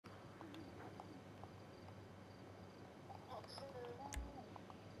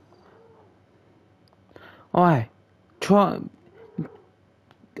Alright. Try.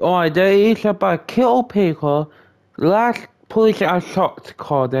 Alright, there is about kill people. Last police I shot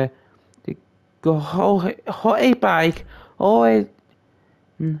called it. Go hot a bike. Always.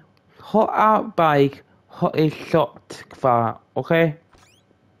 Hot out bike. Hot a shot for. Okay?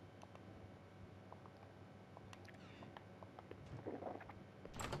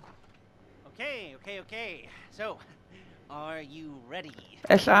 Okay. So, are you ready?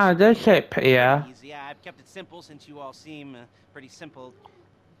 It's the ship here. Yeah, I've kept it simple since you all seem pretty simple.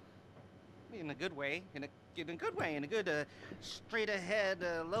 In a good way. In a good straight ahead,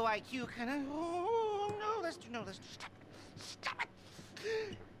 low IQ kind of. Oh no, let's do. Stop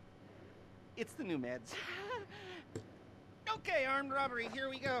it. It's the new meds. Okay, armed robbery. Here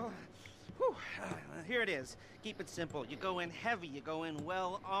we go. Whew. Here it is. Keep it simple. You go in heavy. You go in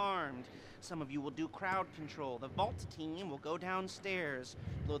well armed. Some of you will do crowd control. The vault team will go downstairs,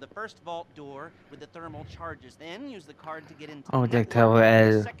 blow the first vault door with the thermal charges, then use the card to get into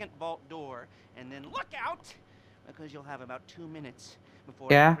the second vault door, and then look out, because you'll have about 2 minutes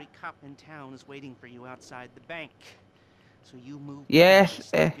before every cop in town is waiting for you outside the bank. So you move. Yes.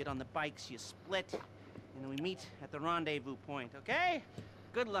 Get on the bikes. You split, and we meet at the rendezvous point. Okay?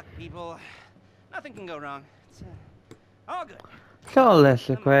 Good luck, people. Nothing can go wrong. It's all good. So let's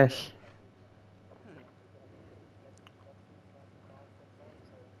request.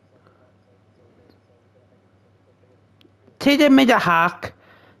 Take me the hack.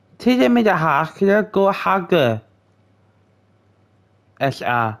 Go hacker.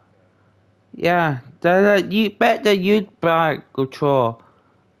 SR. Yeah, you better use bike control.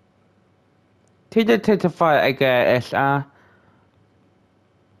 Take the 35 again, SR.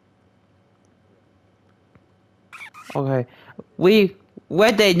 Okay, we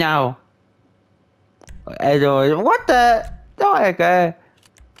ready now. What the? No, again.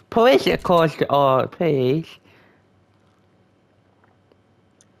 Police calls please.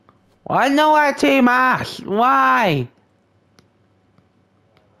 Why no IT mask? Why?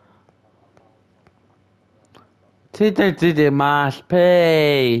 Take the mask,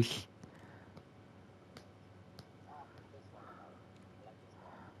 please.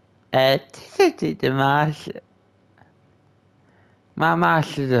 Take the mask. My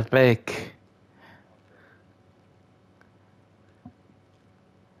mask is a fake.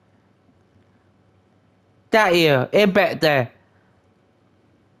 That you, in back there.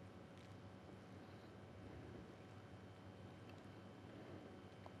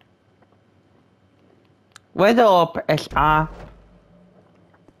 Weather up SR.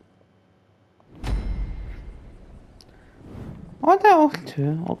 Oh, that was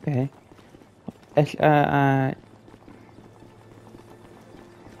too. Okay. SR.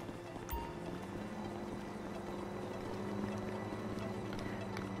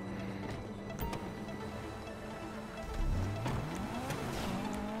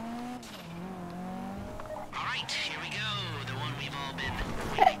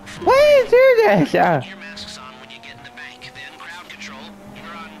 Why do you do this? Your masks on when you get in the bank. Then crowd control.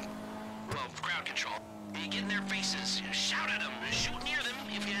 You're on, crowd control. You get in their faces. Shout at them. Shoot near them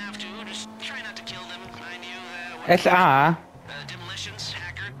if you have to. Just try not to kill them. Mind you, SR. Demolitions,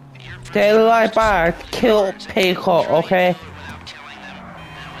 hacker. They like back. Kill people, okay? Without telling them.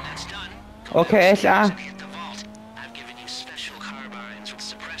 Now when that's done, okay, SR. hit the vault. I've given you special carbines with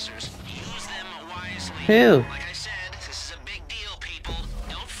suppressors. Use them wisely. Who? Like I said, this is a big deal, people.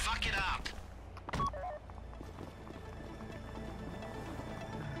 Don't fuck it up.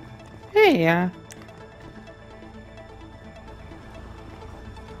 Hey, yeah.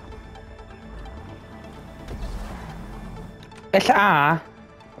 SR.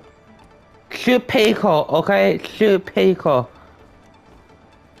 Shoot people, okay? Shoot people.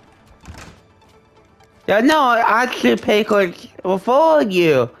 Yeah, no, I shoot people before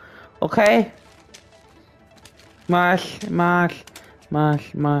you, okay? Mash.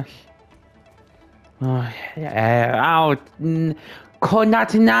 Oh, yeah, out. Call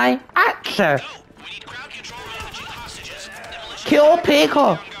 99, answer. We need crowd control managing hostages. Kill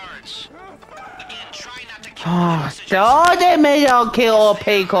people. Guards. Again, try not to kill Oh, hostages. don't me don't kill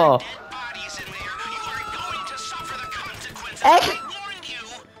people. Dead bodies in there. You are going to suffer the consequences. Hey. I warned you.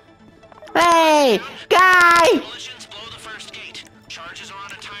 Hey, guy. Demolitions, blow the first gate. Charges are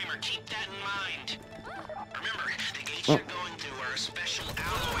on a timer. Keep that in mind. Remember, the gates you're going through are a special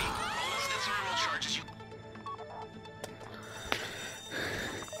alloy. Only the thermal charges you.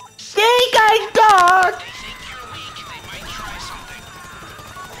 Think I got. They think you're weak. They might try something.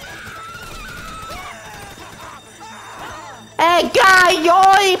 Hey, guy,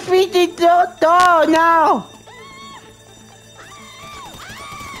 you're freaking the door now.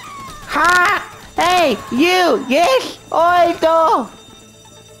 Ha! Hey, you! Yes! I do!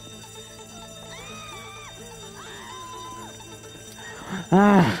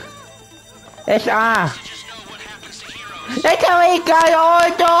 It's That's how he got I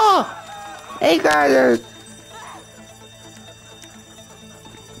do! He got it!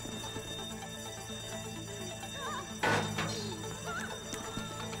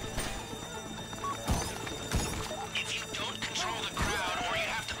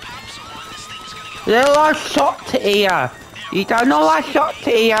 They're like shot to ear. You don't know like shot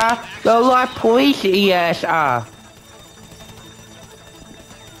to ear. They're like police ears are.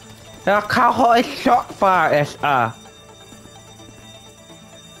 They're called shot fires are.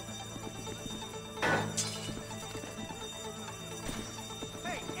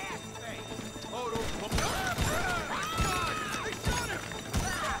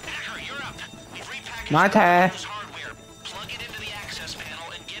 My turn.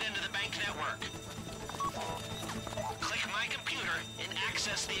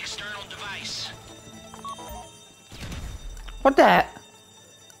 What that?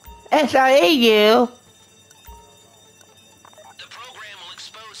 SIEU? The program will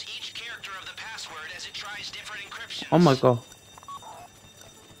expose each character of the password as it tries different encryptions. Oh my god.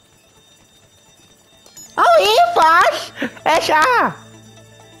 Oh, you fast! SR!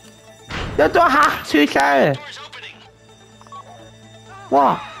 You don't have to say.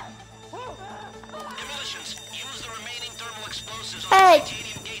 What? Demolitions. Use the remaining thermal explosives on Hey! the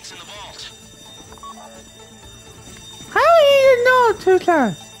titanium gates in the vault. How do you know,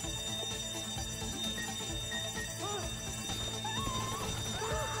 Tristan?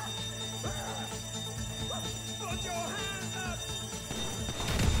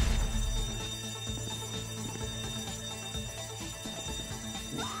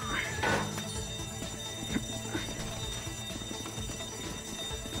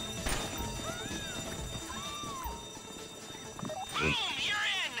 Boom! You're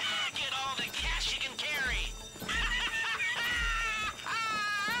in! Get all the cash you can carry!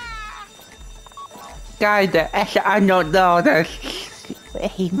 Guys, the SR don't know that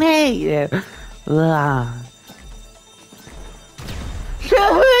he made it. Wow. So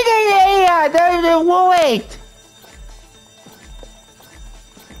who's in here? There's a wait.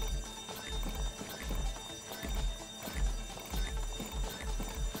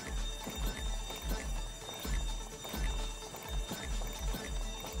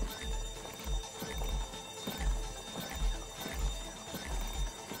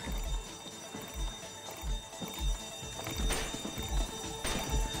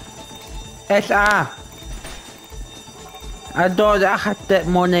 SR. I thought I had that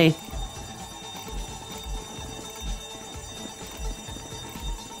money.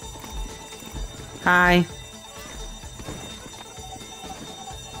 Hi.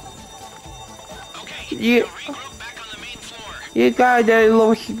 Okay, You, regroup back on the main floor. you got a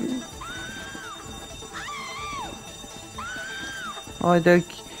little. Oh,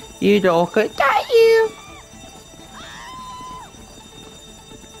 you don't get that you.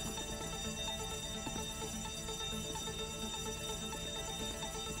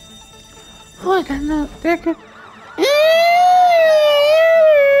 Oh, I don't know. They're good.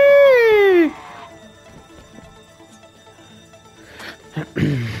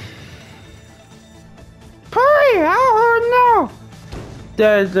 Oh no!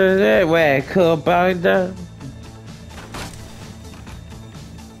 There's a way cool about that.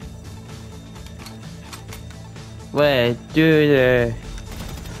 Wait, do the.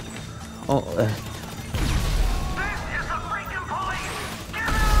 Oh.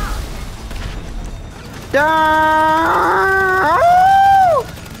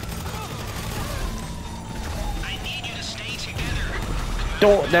 I need you to stay together.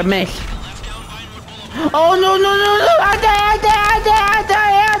 Don't the miss. Left down Vinewood Boulevard. Oh no no no no! I die!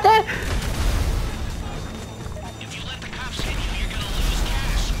 If you let the cops hit you, you're gonna lose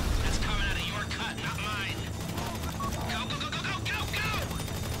cash. That's coming out of your cut, not mine. Go, go, go, go, go, go,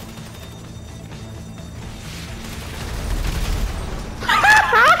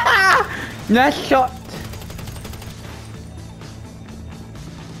 go! Nice shot.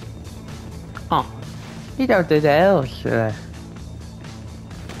 Oh, you don't do that else.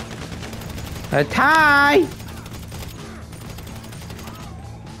 A tie.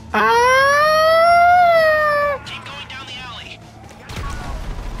 Ah! Keep going down the alley.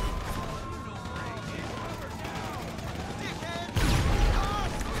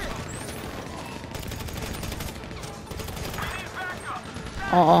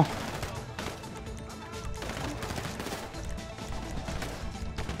 Oh.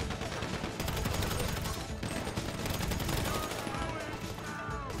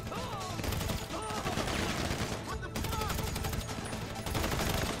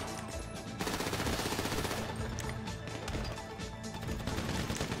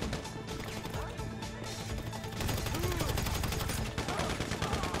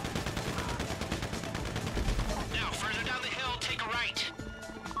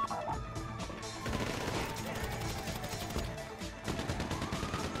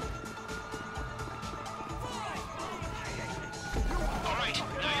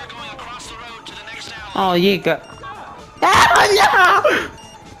 Oh, you got. Oh no!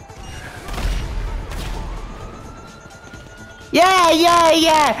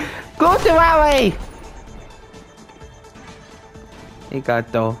 Yeah! Go to that way! He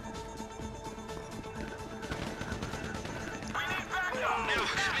got though. Now,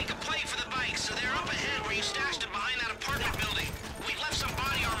 make a play for the bikes, so they're up ahead where you stashed them behind that apartment building. We've left some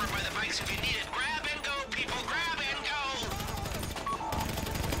body armor by the bikes if you need it. Grab and go, people, grab and go!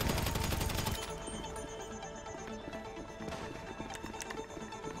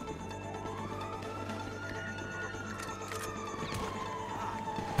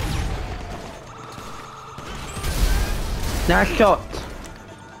 Nice shot.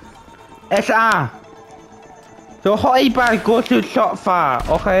 SR. So hottie bag goes to shot fire,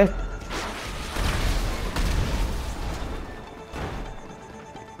 okay?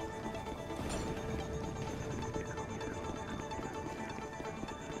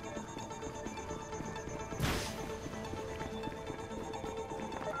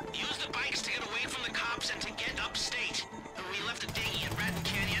 Use the bikes to get away from the cops and to get upstate. We left the dinghy at Ratton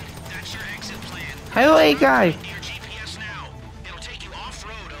Canyon. That's your exit plan. Hey guys. Your GPS now. It'll take you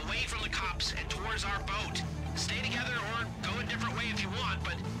off-road, away from the cops, and towards our boat. Stay together or go a different way if you want,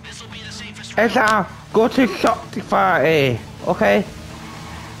 but this'll be the safest route. SR, go to shot fire A, okay?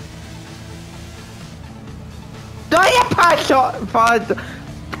 Don't you pass shot fire,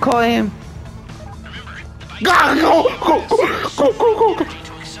 call him. Remember, the bikes Go! to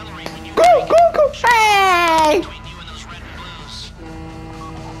accelerate when you Go! Hey! between you and those red and blues.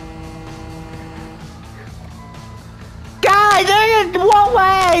 Guys, there's one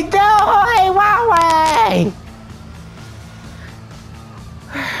way! No, one way!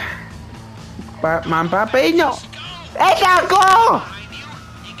 Batman, Babino! SR, go! Behind you,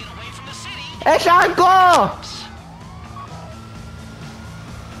 you get away from the city. SR, go!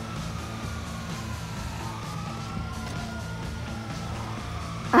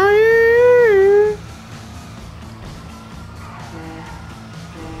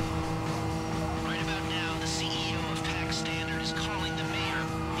 Right about now, the CEO of Pack Standard is calling the mayor.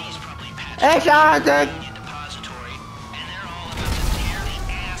 He's probably SR, the... Union Depository, and they're all about to tear the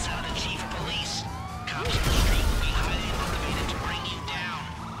ass out of the chief of police. Cops on the street will be highly motivated to bring you down.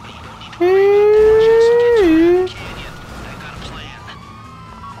 But you don't need to worry about that. Just get you out of the canyon. I've got a plan.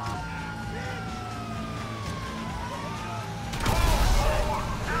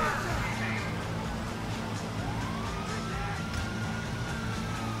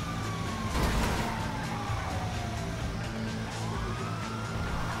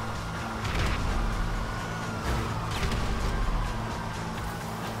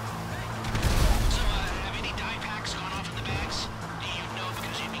 So, have any dye packs gone off in the bags? Do you know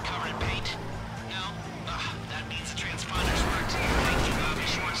because you'd be covered in paint? No? That means the transponders worked. Thank you, Bobby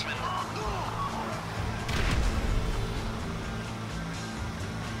Schwartzman.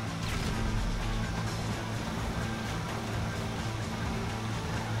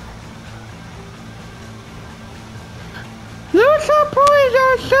 Use the police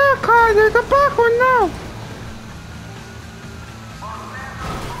on circle, there's a back one now!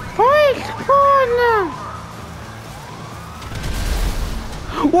 Police corner!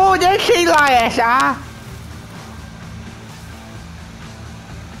 Whoa, there's sea lions, huh?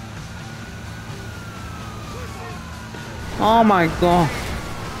 Oh my god.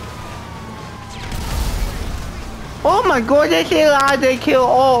 Oh my god, there's sea lions, they kill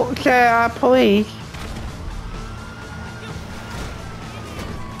all the police.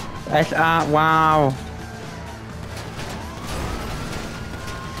 That's wow.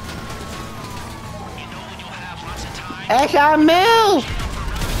 You know when you'll have lots of time? SR move!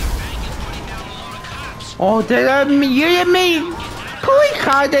 Oh, you and me! Police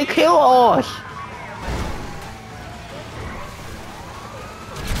car, they kill us!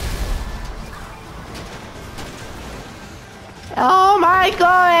 Oh my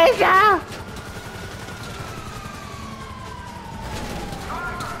god, SR!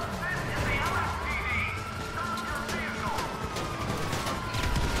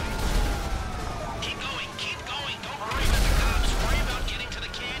 Keep going. Don't worry about the cops. Worry about getting to the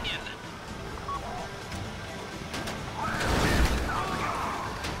canyon.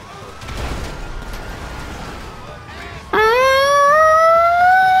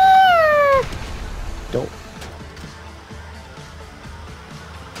 Don't.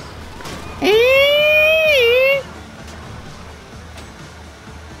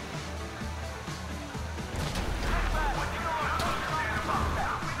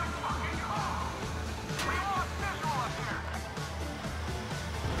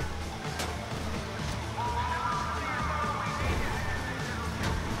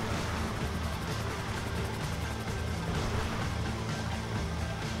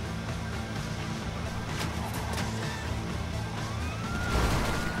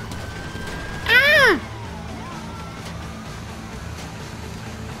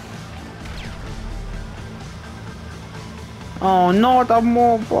 Oh, no, the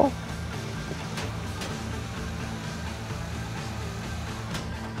mobile.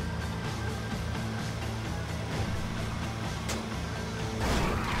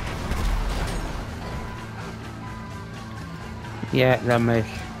 Yeah, that makes.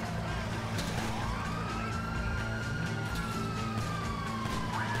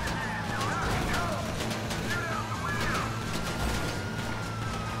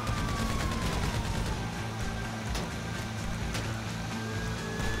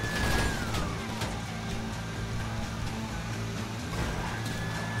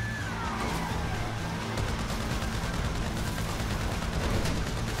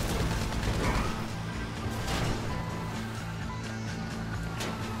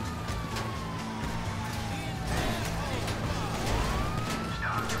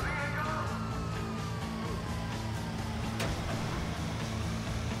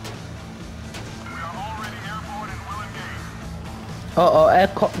 Uh-oh,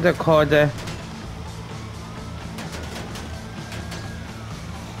 echo the recorder.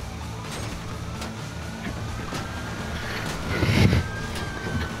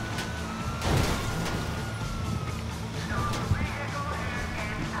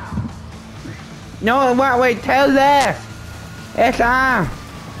 No, wait, tell left. SR.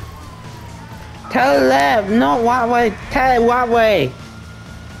 Tell left. No, what way? Tell what way?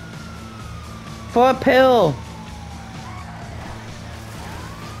 For a pill.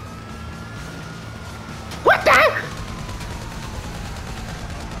 What the?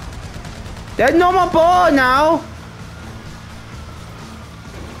 There's no more ball now.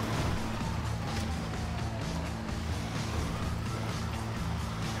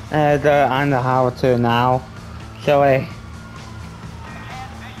 They're on the how to now. Sorry.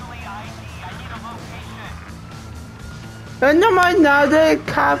 There's no more now, the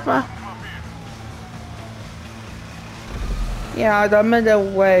cover. Yeah, the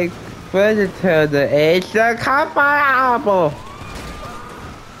middle way further to the edge, the cover apple.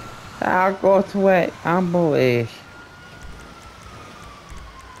 I'll go to where Amble is.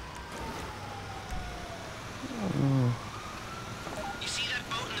 You see that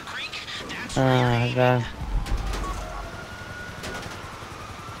boat in the creek? That's where you're aiming. The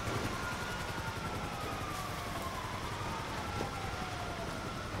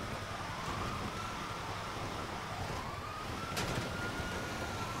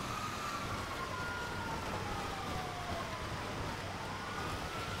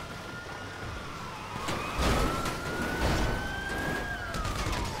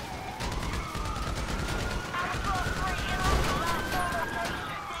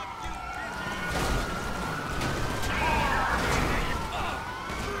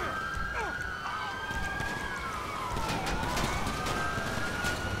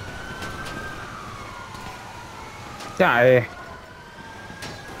die.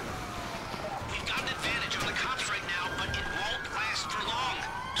 We've got an advantage on the cops right now, but it won't last for long.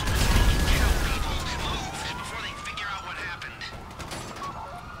 So let's make it count, people. Move before they figure out what happened.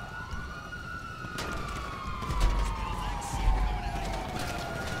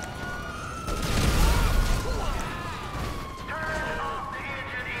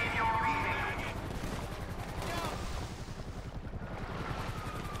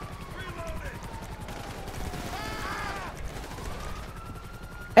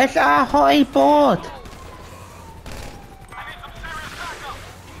 It's a high boat.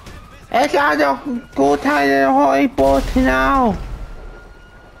 It's a go to the high boat now.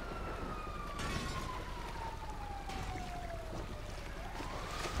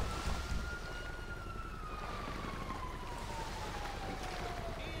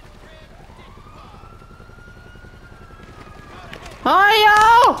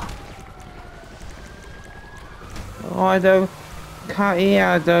 Hiyo! Oh, the car,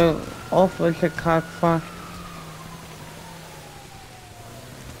 yeah, the officer car fast.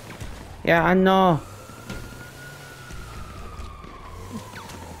 Yeah, I know.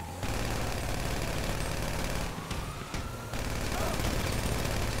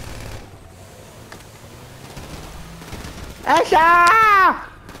 Esha!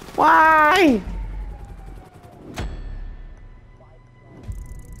 Why?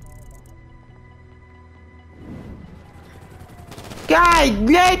 Guys,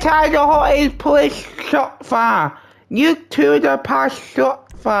 later the whole police shot far. You two the past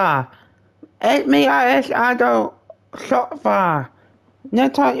shot far. SMIS other shot far.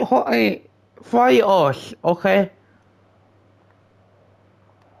 Next time you fire us, okay?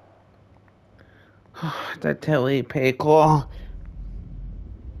 The telly pickle.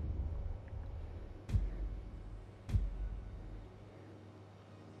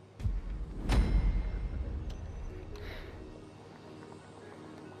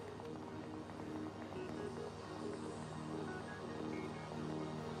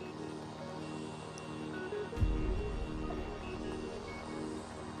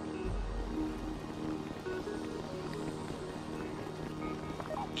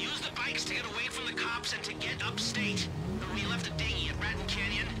 cops and to get upstate. We left a dinghy at Ratton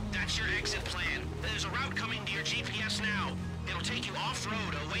Canyon. That's your exit plan. There's a route coming to your GPS now. It'll take you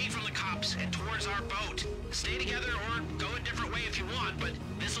off-road, away from the cops, and towards our boat. Stay together or go a different way if you want, but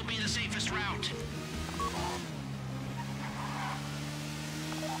this will be the safest route. Go,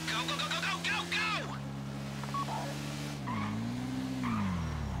 go, go, go, go, go, go!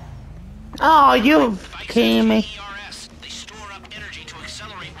 Oh, you kidding me? They store up energy to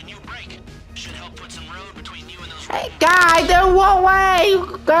accelerate when you brake. Should help put some road between you and those. Hey, guys, what way?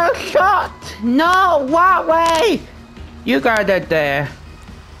 Go shot! No, what way? You got it there.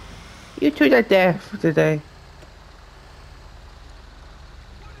 You to the death today.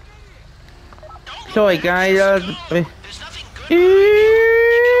 Sorry, guys. There's nothing good. You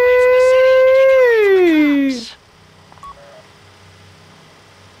get away from the city. You get away from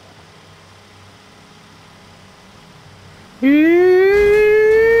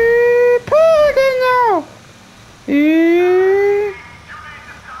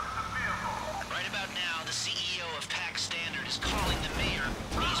the cops. Right about now, the CEO of PAC Standard is calling the mayor.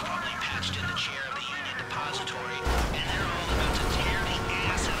 He's probably patched in the chair of the Union Depository, and they're all about to tear the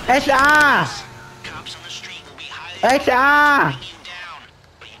ass out of the SR! cops on the street will be highly SR! bringing you down.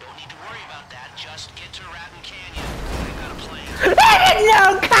 But you don't need to worry about that. Just get to Ratton Canyon. I've got a plan.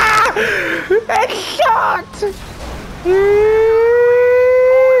 No car! It's shot!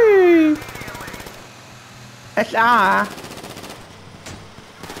 SR!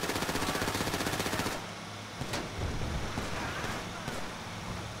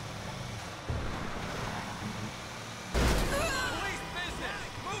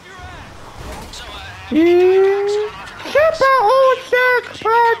 Super old Jack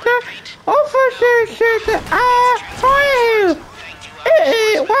Potter officer said fire!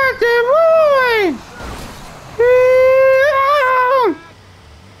 It was the ruin!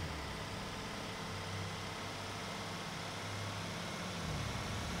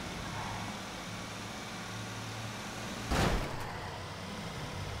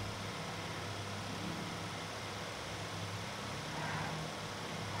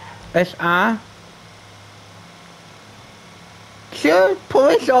 SR? Should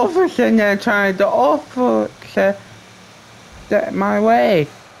police officer in there trying to officer that my way?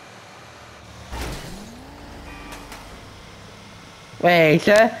 Wait,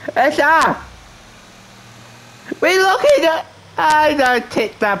 sir, SR! We looking at. I don't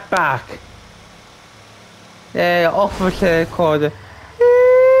take that back. The officer called.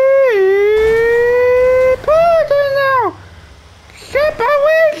 Pardon now. Step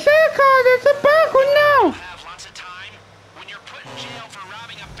away, sir, called the tobacco now. Have lots of time. When you're put in jail for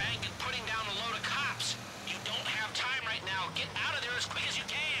robbing a bank and putting down a load of cops, you don't have time right now. Get out of there as quick as you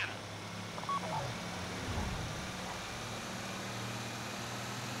can.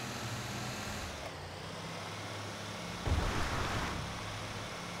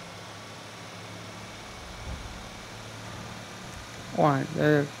 What?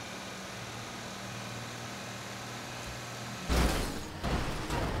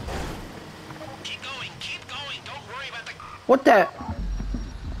 Keep going. Don't worry about the. What the?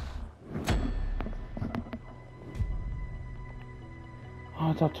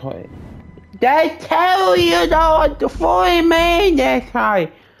 Oh, that's right. They tell you not to follow me this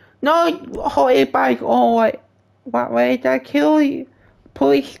time. No, holy bike. Oh, wait. What way they kill you?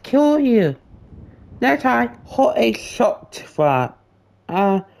 Police kill you. Next time, hot a shot for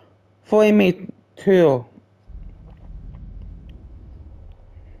follow me too.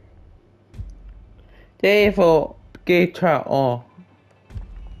 Therefore, guitar on.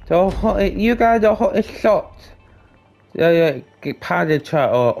 So you got the hot shot. Get padded chat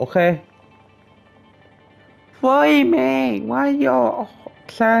on, okay? Follow me. Why you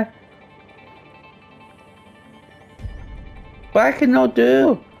say? What can I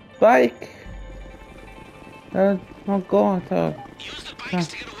do? Bike. Oh God. Use the bikes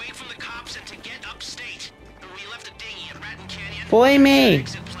to get away from the cops and to get upstate. We left a dinghy at Ratton Canyon. Follow me.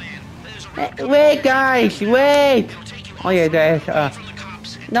 Exit plan. There's a road coming Wait, guys, wait. It'll take you Oh yeah, there's from the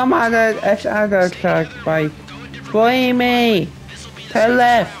cops and no matter it's other truck bike. go a different Follow me. This'll be the To safest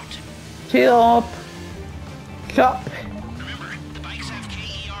left. route. To up. Stop. Remember, the bikes have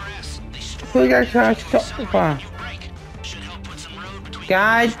KERS. They store Who got energy shot? to Stop accelerate the car. when you brake. Should help put some road between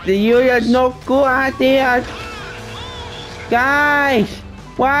Guys, you are not good ideas. Guys,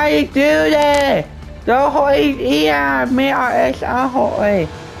 why you do that? The hot is here. Me or it's a hot.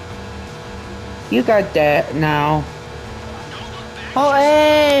 You got that now. Hot.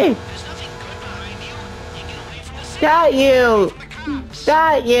 There's nothing good behind you. You get away from the city. That you. From the cops.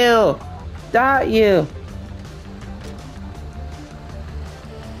 That you. That you.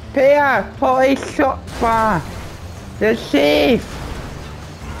 Peter, put a shot bar. They're safe.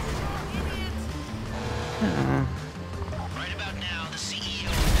 Right about now, the CEO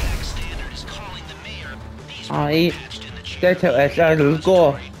of Pack Standard is calling the mayor. These Alright, patched in the get to chair. SR, let's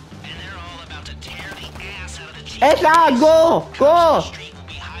go. And they're all about to tear the ass out of the chief. SR, go! Cops on Go! the street will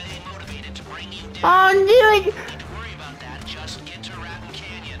be highly motivated to bring you down. On you! Don't need to worry about that. Just get to Ratton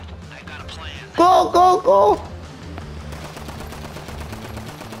Canyon. I've got a plan. Go, go, go!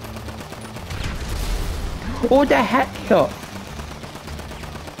 Oh, the headshot!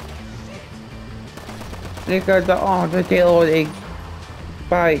 They got the deal with a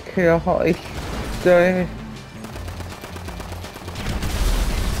bike here, hot. Sorry.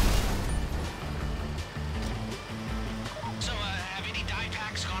 So, have any dye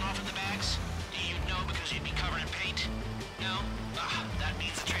packs gone off in the bags? You'd know because you'd be covered in paint? No? That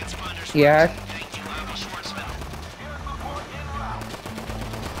means the transponders. Yes. Thank you, Schwartzman.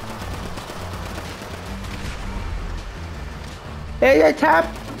 Hey, the top!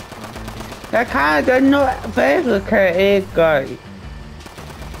 The car does not fabricate a guy.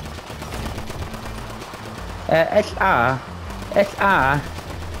 SR. SR.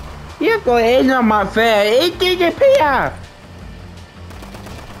 You're going in on my face. It disappear.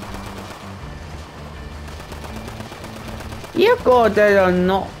 You go there or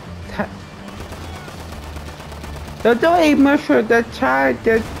not. They don't even measure the child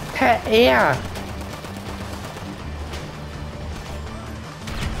the air.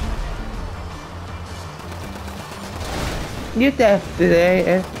 You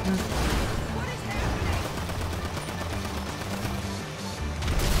definitely.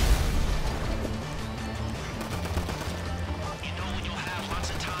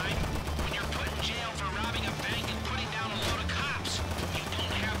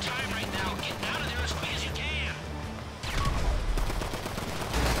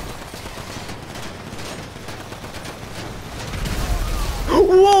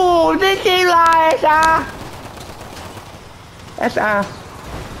 Whoa, this is like SR. SR.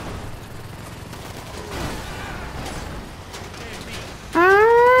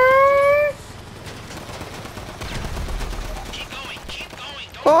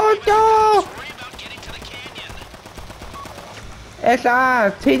 Oh no!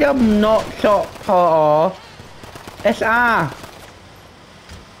 SR, see them not shot part off. SR.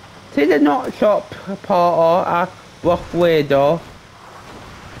 See the not shot part off rough window.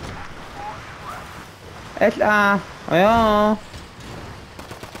 SR, yeah.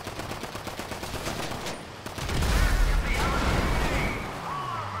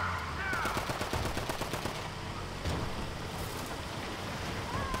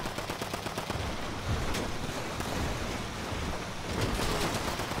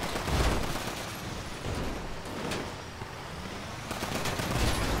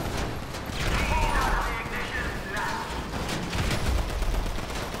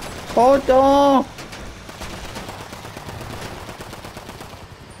 Hold on!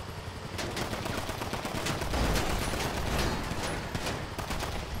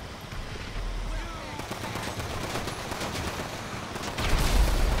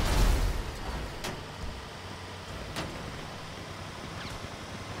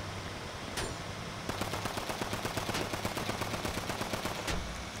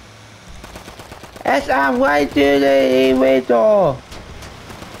 SR, why do they window?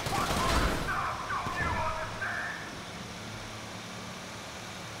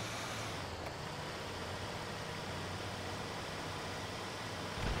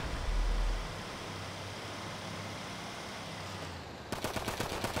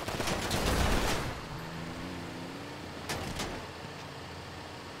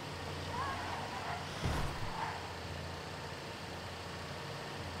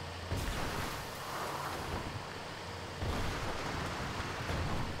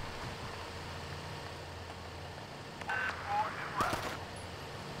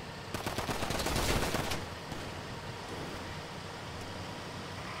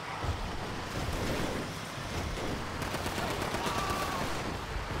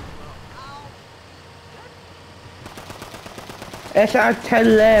 SR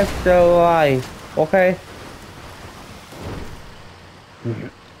 10 left alive, okay?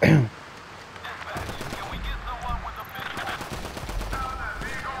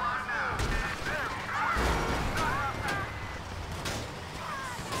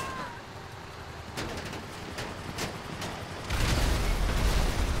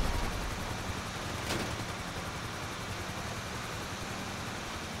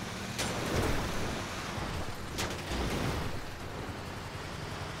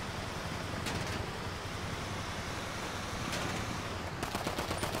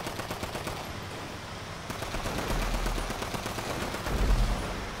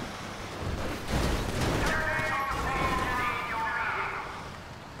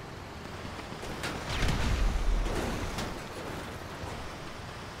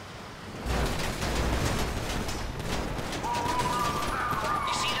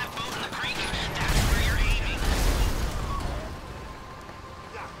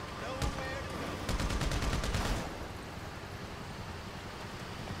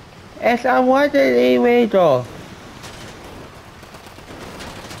 Esa muerte de Wedo.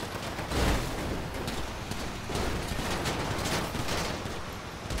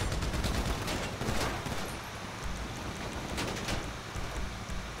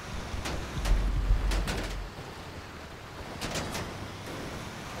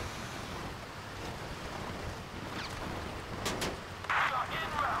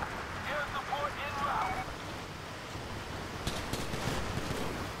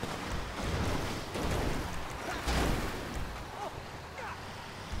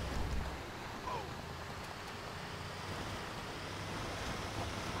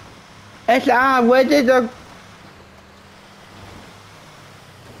 Esa muerte de...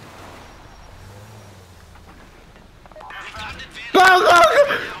 Go, go, go!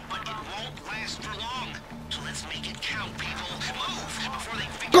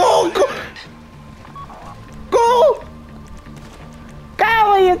 Go, go! Go!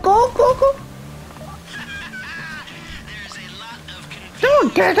 Go, go, go, go!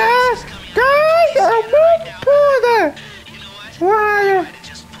 Don't get us! Guys, I'm not further! Why?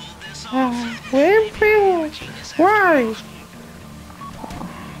 Winfield! Why?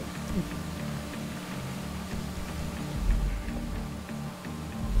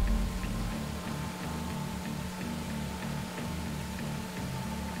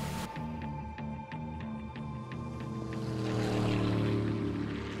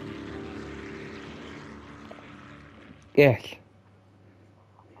 Yes.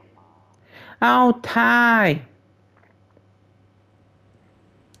 Oh, Ty.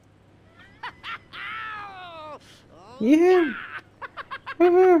 Yeah.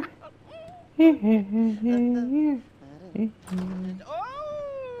 Oh,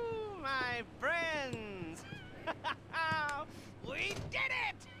 my friends! We did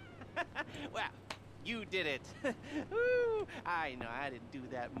it! Well, you did it. Woo. I know I didn't do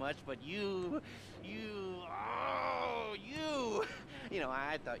that much, but you. You know,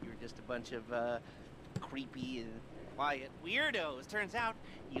 I thought you were just a bunch of creepy and quiet weirdos. Turns out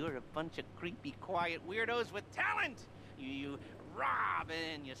you're a bunch of creepy, quiet weirdos with talent. You rob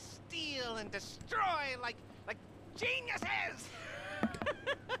and you steal and destroy like geniuses.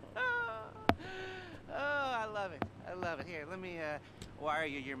 Oh, I love it. I love it. Here, let me wire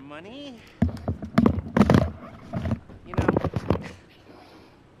you your money. You know,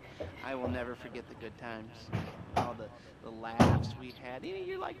 I will never forget the good times. All the laughs we had. You know,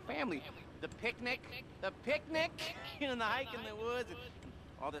 you're like family. The picnic, you know, the hike in the woods, and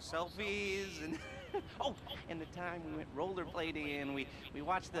all the selfies, and oh, and the time we went rollerblading, and we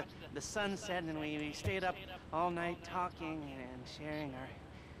watched the sunset, and we stayed up all night talking and sharing our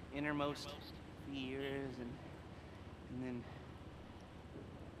innermost fears, and then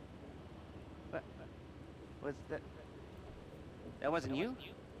what was that? That wasn't you?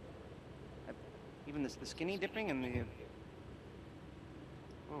 Even the skinny dipping and the...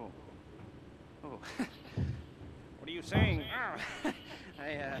 Oh. Oh. What are you saying?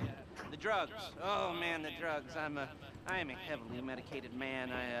 The drugs. Oh, man, the drugs. I am a heavily medicated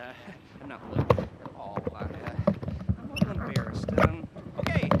man. I'm not good at all. I'm a little embarrassed.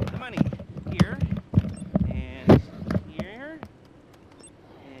 Okay, the money. Here. And here.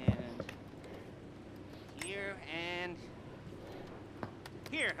 And here. And...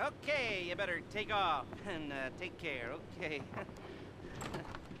 here. Okay, you better take off and take care. Okay.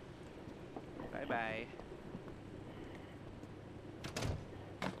 Bye-bye.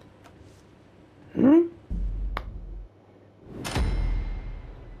 Hmm?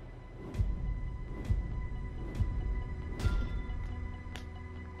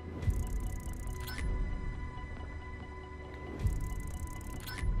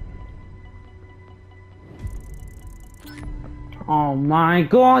 Oh my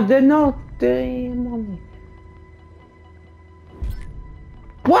god, they're not the money.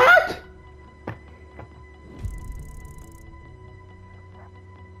 What?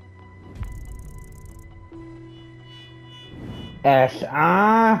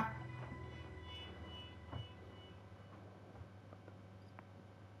 S.R.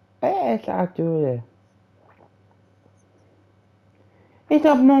 Where's S.R. do this? It's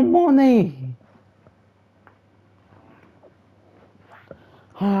up more money.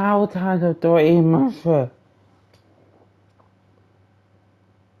 How tired of doing my